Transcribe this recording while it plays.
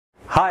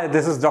Hi,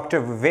 this is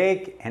Dr.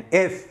 Vivek, and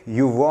if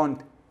you want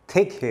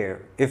thick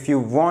hair, if you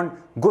want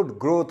good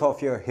growth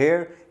of your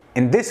hair,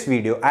 in this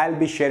video I'll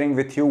be sharing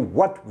with you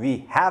what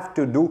we have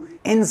to do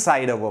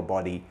inside our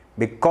body,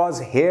 because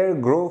hair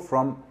grow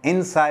from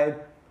inside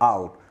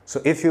out. So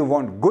if you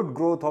want good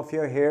growth of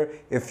your hair,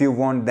 if you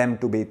want them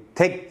to be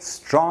thick,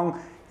 strong,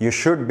 you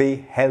should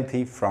be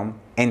healthy from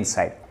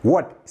inside.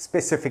 What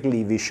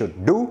specifically we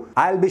should do?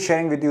 I'll be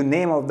sharing with you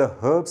name of the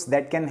herbs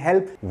that can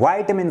help,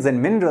 vitamins and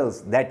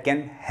minerals that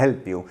can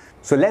help you.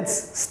 So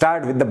let's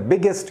start with the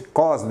biggest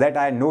cause that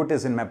I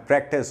notice in my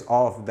practice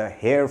of the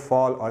hair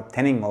fall or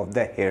thinning of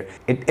the hair.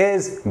 It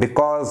is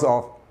because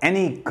of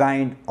any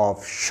kind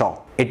of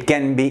shock. It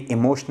can be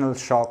emotional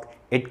shock,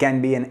 it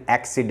can be an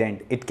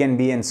accident, it can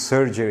be an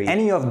surgery.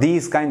 Any of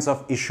these kinds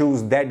of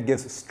issues that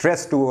gives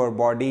stress to our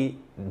body,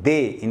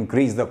 they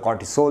increase the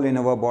cortisol in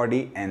our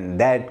body, and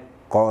that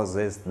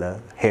causes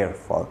the hair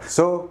fall.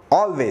 So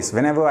always,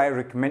 whenever I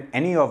recommend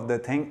any of the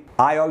thing,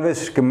 I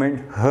always recommend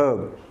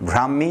herb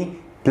Brahmi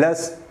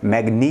plus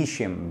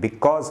magnesium,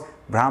 because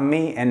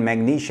Brahmi and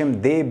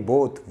magnesium, they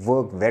both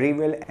work very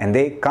well and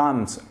they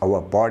calms our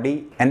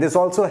body, and this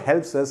also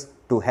helps us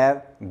to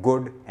have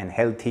good and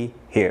healthy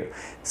hair.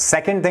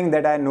 Second thing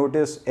that I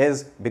notice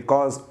is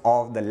because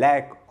of the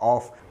lack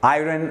of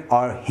iron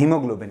or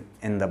hemoglobin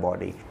in the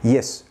body.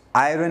 Yes,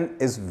 iron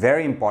is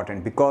very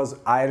important because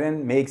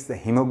iron makes the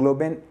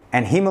hemoglobin,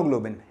 and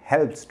hemoglobin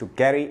helps to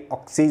carry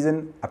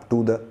oxygen up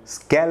to the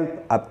scalp,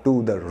 up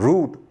to the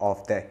root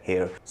of the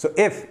hair. So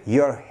if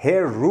your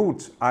hair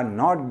roots are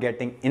not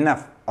getting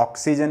enough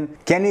oxygen,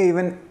 can you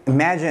even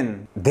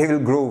imagine they will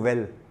grow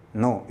well?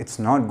 No, it's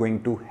not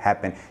going to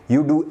happen.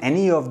 You do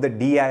any of the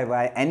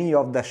DIY, any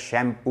of the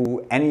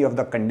shampoo, any of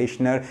the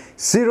conditioner,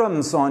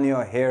 serums on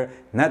your hair,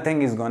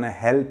 nothing is gonna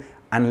help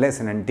unless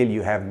and until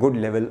you have good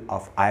level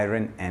of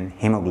iron and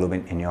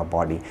hemoglobin in your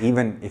body.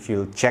 Even if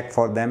you check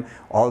for them,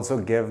 also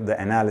give the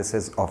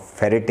analysis of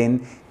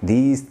ferritin.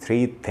 These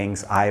three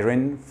things,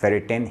 iron,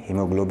 ferritin,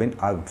 hemoglobin,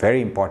 are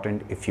very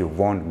important if you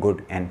want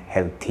good and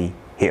healthy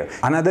hair.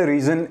 Another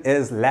reason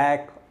is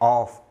lack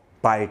of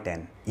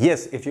biotin.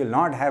 Yes, if you will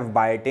not have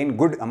biotin,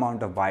 good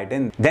amount of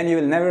biotin, then you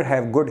will never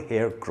have good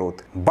hair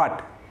growth.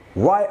 But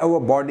why our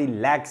body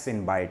lacks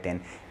in biotin?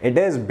 It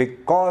is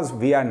because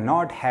we are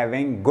not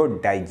having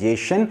good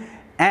digestion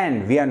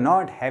and we are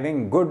not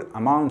having good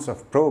amounts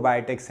of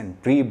probiotics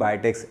and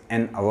prebiotics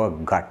in our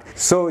gut.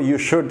 So you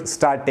should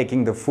start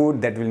taking the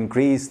food that will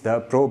increase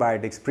the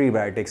probiotics,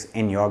 prebiotics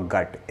in your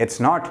gut.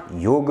 It's not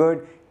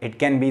yogurt, it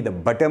can be the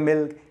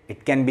buttermilk,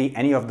 it can be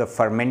any of the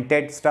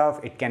fermented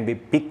stuff, it can be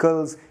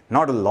pickles,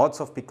 not lots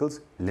of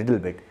pickles, little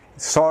bit.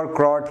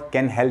 Sauerkraut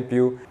can help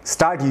you.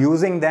 Start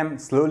using them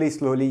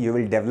slowly, you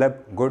will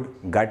develop good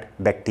gut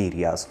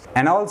bacteria.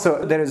 And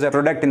also there is a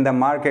product in the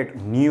market,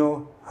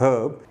 Neo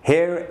Herb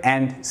Hair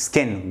and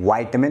Skin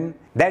Vitamin.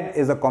 That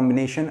is a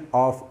combination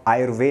of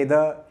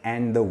Ayurveda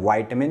and the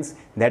vitamins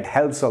that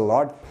helps a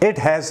lot. It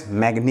has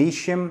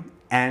magnesium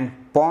and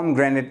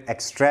pomegranate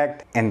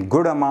extract in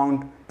good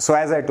amount. So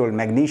as I told,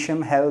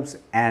 magnesium helps,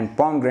 and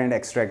pomegranate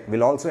extract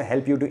will also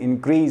help you to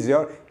increase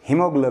your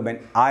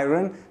hemoglobin,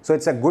 iron. So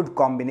it's a good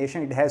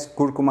combination. It has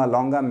curcuma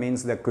longa,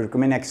 means the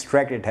curcumin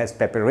extract. It has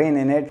pepperine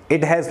in it.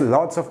 It has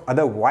lots of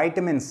other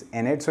vitamins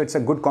in it. So it's a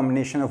good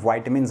combination of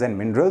vitamins and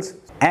minerals,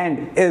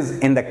 and is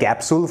in the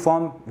capsule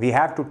form. We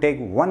have to take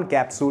one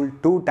capsule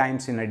 2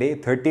 times in a day,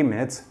 30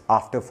 minutes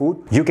after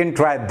food. You can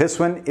try this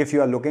one if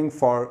you are looking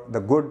for the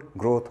good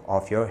growth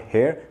of your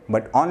hair,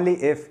 but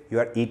only if you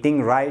are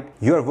eating right,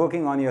 you are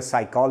working on your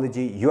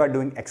psychology, you are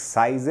doing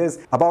exercises.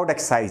 About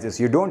exercises,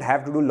 you don't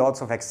have to do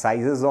lots of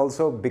exercises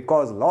also,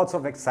 because lots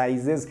of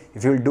exercises,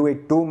 if you will do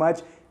it too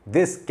much,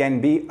 this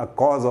can be a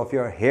cause of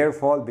your hair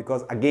fall,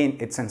 because again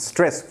it's a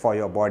stress for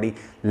your body.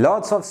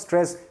 Lots of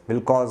stress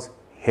will cause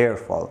hair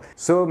fall.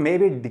 So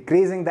maybe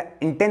decreasing the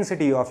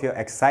intensity of your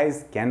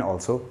exercise can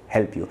also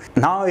help you.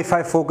 Now if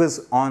I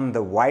focus on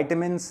the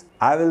vitamins,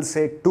 I will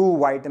say 2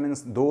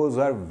 vitamins. Those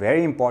are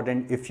very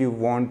important if you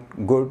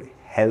want good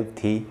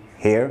healthy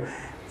hair.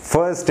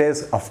 First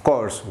is, of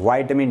course,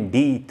 vitamin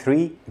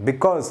D3,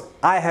 because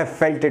I have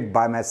felt it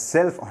by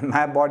myself on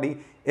my body.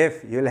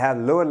 If you'll have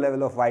lower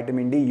level of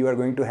vitamin D, you are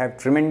going to have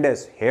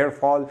tremendous hair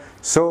fall.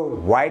 So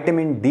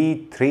vitamin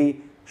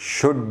D3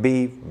 should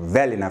be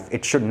well enough.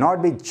 It should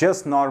not be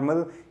just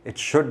normal, it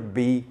should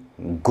be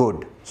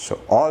good.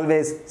 So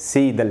always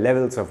see the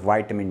levels of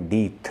vitamin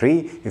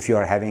D3 if you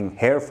are having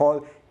hair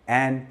fall,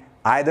 and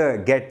either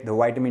get the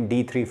vitamin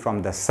D3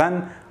 from the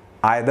sun,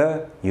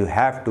 either you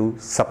have to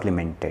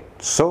supplement it.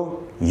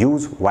 So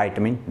use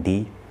vitamin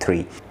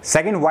D3.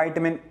 Second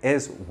vitamin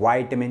is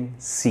vitamin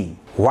C.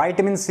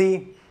 Vitamin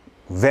C,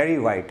 very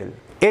vital.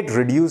 It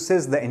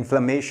reduces the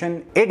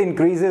inflammation, it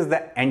increases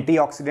the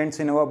antioxidants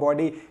in our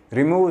body,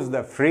 removes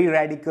the free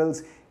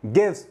radicals,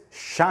 gives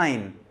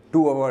shine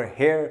to our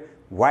hair.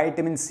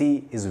 Vitamin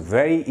C is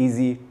very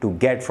easy to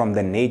get from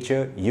the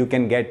nature. You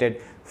can get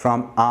it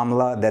from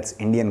amla, that's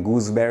Indian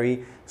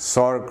gooseberry,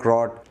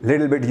 sauerkraut,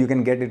 little bit you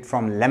can get it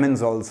from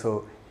lemons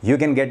also, You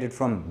can get it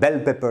from bell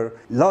pepper.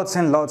 Lots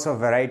and lots of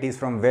varieties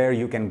from where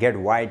you can get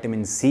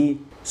vitamin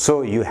C.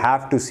 So you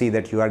have to see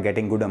that you are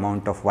getting good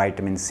amount of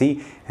vitamin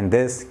C, and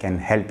this can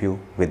help you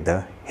with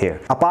the hair.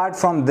 Apart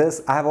from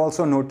this, I have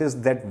also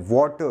noticed that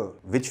water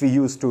which we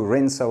use to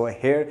rinse our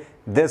hair,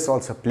 this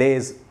also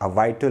plays a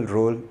vital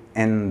role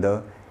in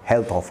the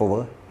health of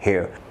our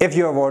hair. If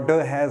your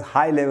water has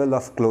high level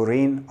of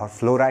chlorine or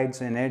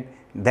fluorides in it,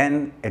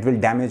 then it will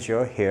damage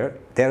your hair.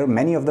 There are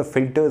many of the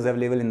filters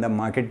available in the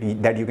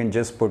market that you can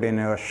just put in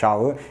your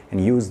shower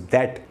and use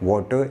that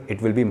water.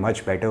 It will be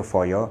much better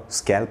for your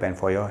scalp and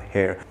for your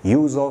hair.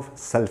 Use of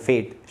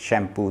sulfate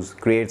shampoos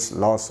creates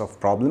lots of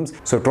problems,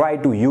 so try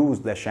to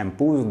use the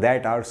shampoos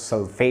that are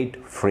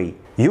sulfate free.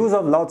 Use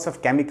of lots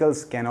of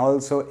chemicals can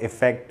also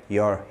affect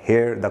your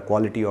hair, the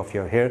quality of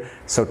your hair.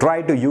 So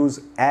try to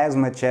use as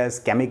much as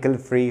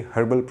chemical-free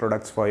herbal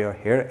products for your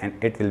hair,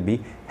 and it will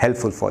be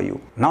helpful for you.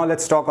 Now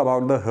let's talk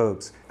about the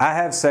herbs. I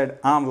have said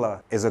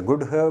amla is a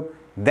good herb.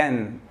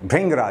 Then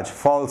Bhringraj,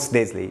 false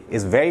daisy,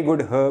 is very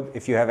good herb.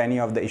 If you have any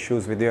of the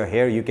issues with your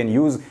hair, you can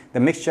use the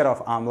mixture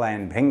of amla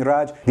and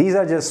Bhringraj. These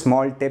are just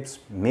small tips.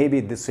 Maybe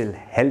this will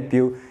help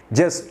you.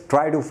 Just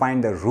try to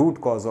find the root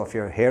cause of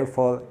your hair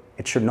fall.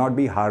 It should not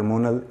be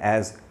hormonal,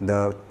 as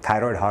the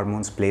thyroid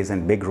hormones plays a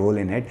big role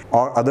in it,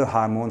 or other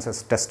hormones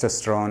as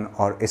testosterone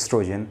or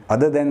estrogen.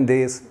 Other than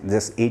this,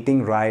 just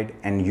eating right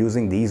and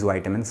using these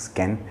vitamins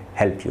can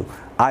help you.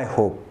 I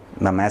hope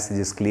the message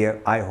is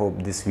clear. I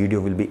hope this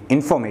video will be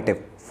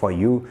informative for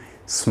you.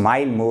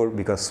 Smile more,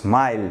 because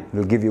smile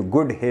will give you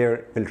good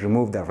hair, will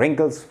remove the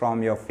wrinkles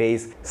from your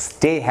face.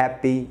 Stay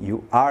happy.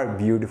 You are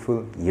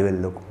beautiful. You will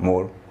look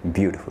more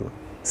beautiful.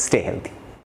 Stay healthy.